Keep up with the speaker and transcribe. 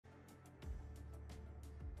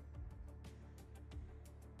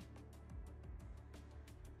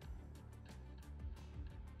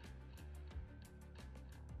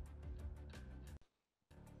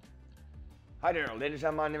Hi there, ladies and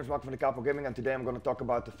gentlemen, my name is Mark from the Capo Gaming, and today I'm going to talk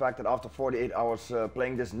about the fact that after 48 hours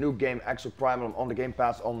playing this new game, ExoPrimal, on the Game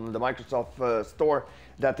Pass on the Microsoft Store,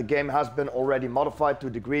 that the game has been already modified to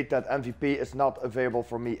the degree that MVP is not available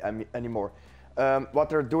for me anymore.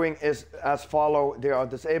 What they're doing is as follow. They are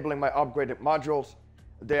disabling my upgraded modules,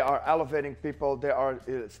 they are elevating people, they are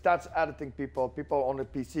stats editing people. People on the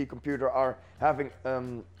PC computer are having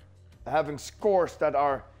scores that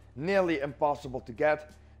are nearly impossible to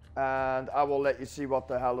get. And I will let you see what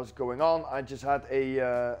the hell is going on. I just had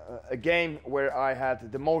a game where I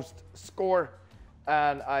had the most score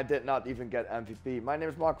and I did not even get MVP. My name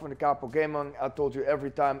is Mark from the Capo Gaming. I told you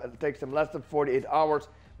every time it takes them less than 48 hours.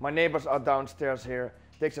 My neighbors are downstairs here.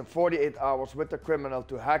 It takes them 48 hours with the criminal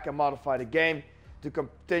to hack and modify the game to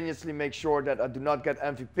continuously make sure that I do not get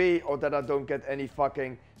MVP or that I don't get any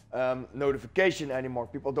fucking notification anymore.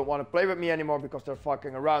 People don't want to play with me anymore because they're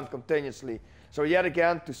fucking around continuously. So yet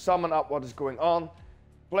again, to sum up what is going on,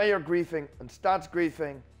 player griefing and stats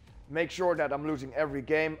griefing, make sure that I'm losing every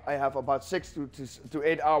game. I have about 6 to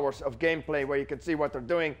 8 hours of gameplay where you can see what they're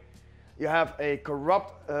doing. You have a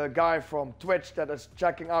corrupt guy from Twitch that is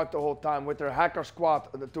checking out the whole time with their hacker squad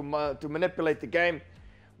to manipulate the game.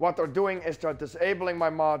 What they're doing is they're disabling my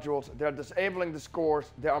modules, they're disabling the scores,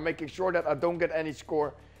 they are making sure that I don't get any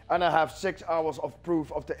score. And I have 6 hours of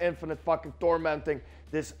proof of the infinite fucking tormenting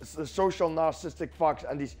this social narcissistic fucks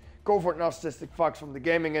and these covert narcissistic fucks from the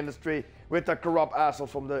gaming industry with the corrupt asshole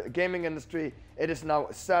from the gaming industry. It is now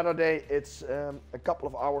Saturday. It's a couple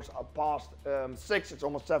of hours past 6. It's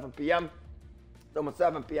almost 7 p.m. It's almost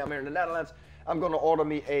 7 p.m. here in the Netherlands. I'm gonna order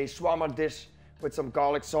me a shawarma dish with some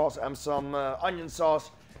garlic sauce and some onion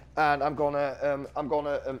sauce, and I'm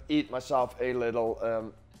gonna eat myself a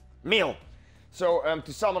little meal. So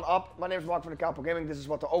to sum it up, my name is Mark from the Capo Gaming. This is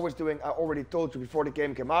what they're always doing. I already told you before the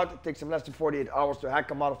game came out. It takes them less than 48 hours to hack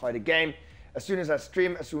and modify the game. As soon as I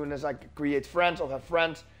stream, as soon as I create friends or have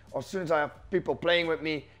friends, or as soon as I have people playing with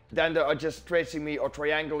me, then they are just tracing me or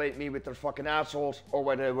triangulate me with their fucking assholes or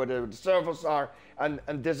where the servers are, and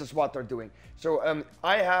this is what they're doing. So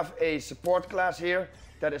I have a support class here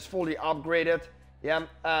that is fully upgraded, yeah,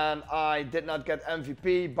 and I did not get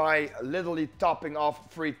MVP by literally topping off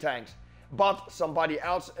 3 tanks. But somebody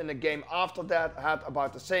else in the game after that had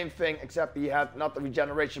about the same thing, except he had not the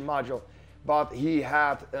regeneration module, but he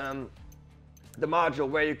had the module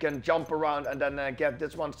where you can jump around and then get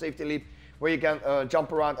this one, safety leap, where you can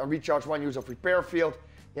jump around and recharge 1 use of repair field.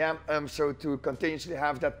 Yeah, so to continuously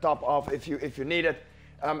have that top off if you need it.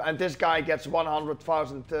 And this guy gets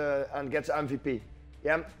 100,000 and gets MVP.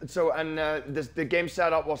 Yeah, so and the game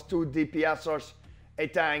setup was 2 DPSers, a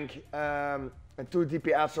tank, and 2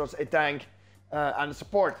 DPSers, a tank, and a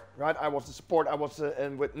support, right? I was the support, I was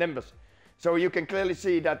with Nimbus. So you can clearly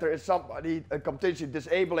see that there is somebody continuously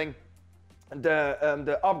disabling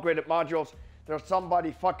the upgraded modules. There's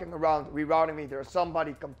somebody fucking around, rerouting me. There's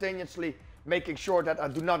somebody continuously making sure that I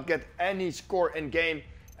do not get any score in game,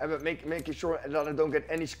 and making sure that I don't get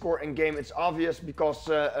any score in game. It's obvious because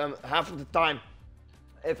half of the time,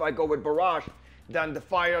 if I go with barrage, then the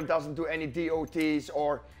fire doesn't do any DOTs,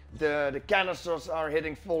 or the canisters are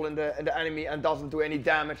hitting full in the enemy and doesn't do any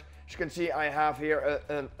damage. As you can see, I have here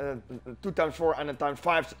a 2x4 and a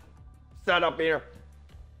x5 setup here.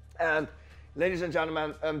 And ladies and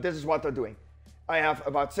gentlemen, this is what they're doing. I have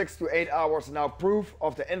about 6 to 8 hours now proof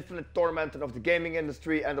of the infinite torment of the gaming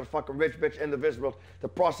industry and the fucking rich bitch individuals, the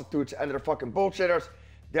prostitutes and the fucking bullshitters.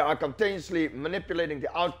 They are continuously manipulating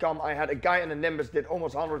the outcome. I had a guy in the Nimbus did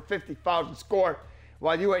almost 150,000 score,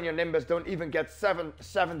 while you and your Nimbus don't even get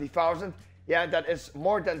 70,000. Yeah, that is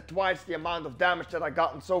more than twice the amount of damage that I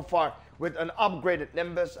gotten so far with an upgraded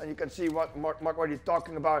Nimbus. And you can see what he's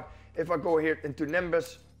talking about. If I go here into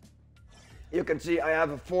Nimbus, you can see I have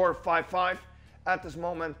a 455 at this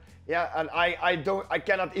moment. Yeah, and I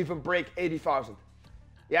cannot even break 80,000.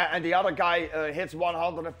 Yeah, and the other guy hits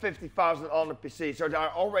 150,000 on the PC. So there are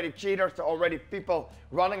already cheaters, there are already people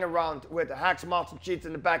running around with hacks, mods, and cheats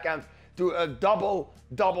in the back end to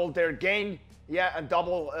double their gain, yeah, and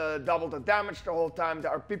double the damage the whole time.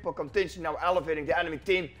 There are people continuously now elevating the enemy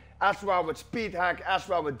team, as well with speed hack, as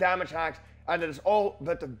well with damage hacks, and it is all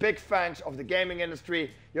but the big fangs of the gaming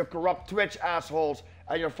industry, your corrupt Twitch assholes,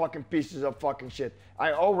 and your fucking pieces of fucking shit.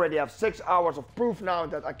 I already have 6 hours of proof now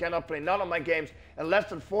that I cannot play none of my games in less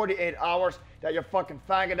than 48 hours, that your fucking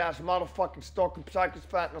faggot ass motherfucking stalking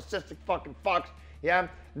psychopath narcissistic fucking fucks, yeah,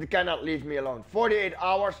 they cannot leave me alone. 48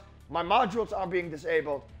 hours. My modules are being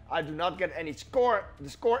disabled. I do not get any score. The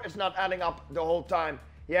score is not adding up the whole time.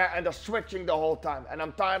 Yeah, and they're switching the whole time. And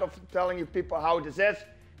I'm tired of telling you people how this is.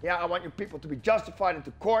 Yeah, I want you people to be justified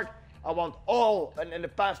into court. I want all, and in the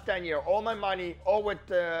past 10 years, all my money, all with,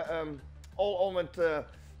 all with,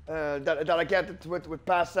 that I get it with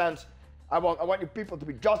past cents. I want you people to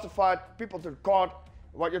be justified, people to the court.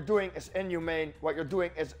 What you're doing is inhumane. What you're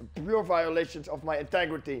doing is pure violations of my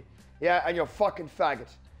integrity. Yeah, and you're fucking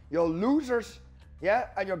faggots. You're losers. Yeah,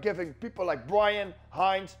 and you're giving people like Brian,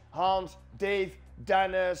 Heinz, Hans, Dave,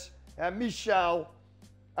 Dennis, Michelle,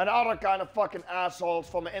 and other kind of fucking assholes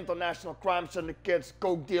from the international crime syndicates,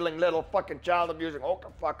 coke dealing, little fucking child abusing hooker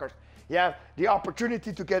fuckers. Yeah, the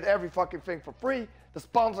opportunity to get every fucking thing for free, the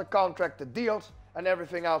sponsor contract, the deals, and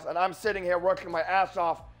everything else. And I'm sitting here working my ass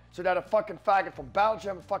off so that a fucking faggot from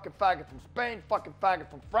Belgium, a fucking faggot from Spain, fucking faggot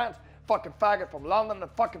from France, fucking faggot from London, a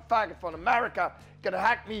fucking faggot from America can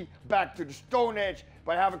hack me back to the Stone Age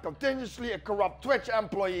by having continuously a corrupt Twitch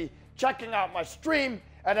employee checking out my stream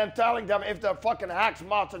and then telling them if they're fucking hacks,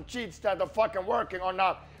 mods, and cheats that they're fucking working or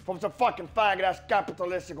not from some fucking faggot-ass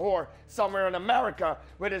capitalistic whore somewhere in America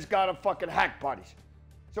with his goddamn fucking hack buddies.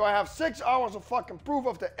 So I have 6 hours of fucking proof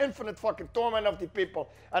of the infinite fucking torment of the people,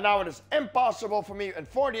 and now it is impossible for me in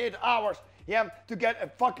 48 hours, yeah, to get a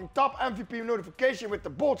fucking top MVP notification with the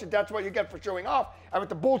bullshit. That's what you get for showing off. And with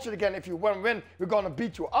the bullshit again, if you win, we're gonna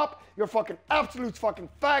beat you up. You're fucking absolute fucking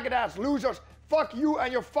faggot-ass losers. Fuck you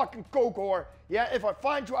and your fucking coke whore. Yeah, if I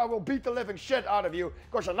find you, I will beat the living shit out of you.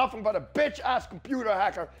 Because you're nothing but a bitch-ass computer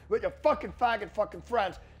hacker with your fucking faggot fucking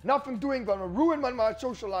friends. Nothing doing, gonna ruin my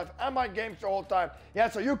social life and my games the whole time. Yeah,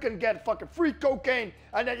 so you can get fucking free cocaine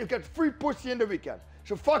and then you get free pussy in the weekend.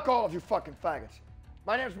 So fuck all of you fucking faggots.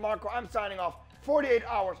 My name is Marco, I'm signing off. 48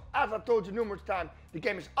 hours, as I told you numerous times, the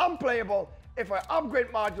game is unplayable. If I upgrade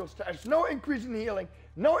modules, there is no increase in healing,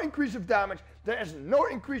 no increase of damage, there is no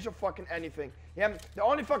increase of fucking anything. Yeah, the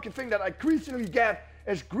only fucking thing that I increasingly get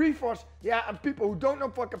is griefers, yeah, and people who don't know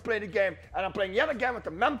fucking play the game, and I'm playing yet again with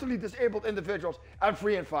the mentally disabled individuals and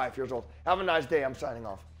 3 and 5 years old. Have a nice day, I'm signing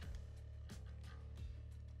off.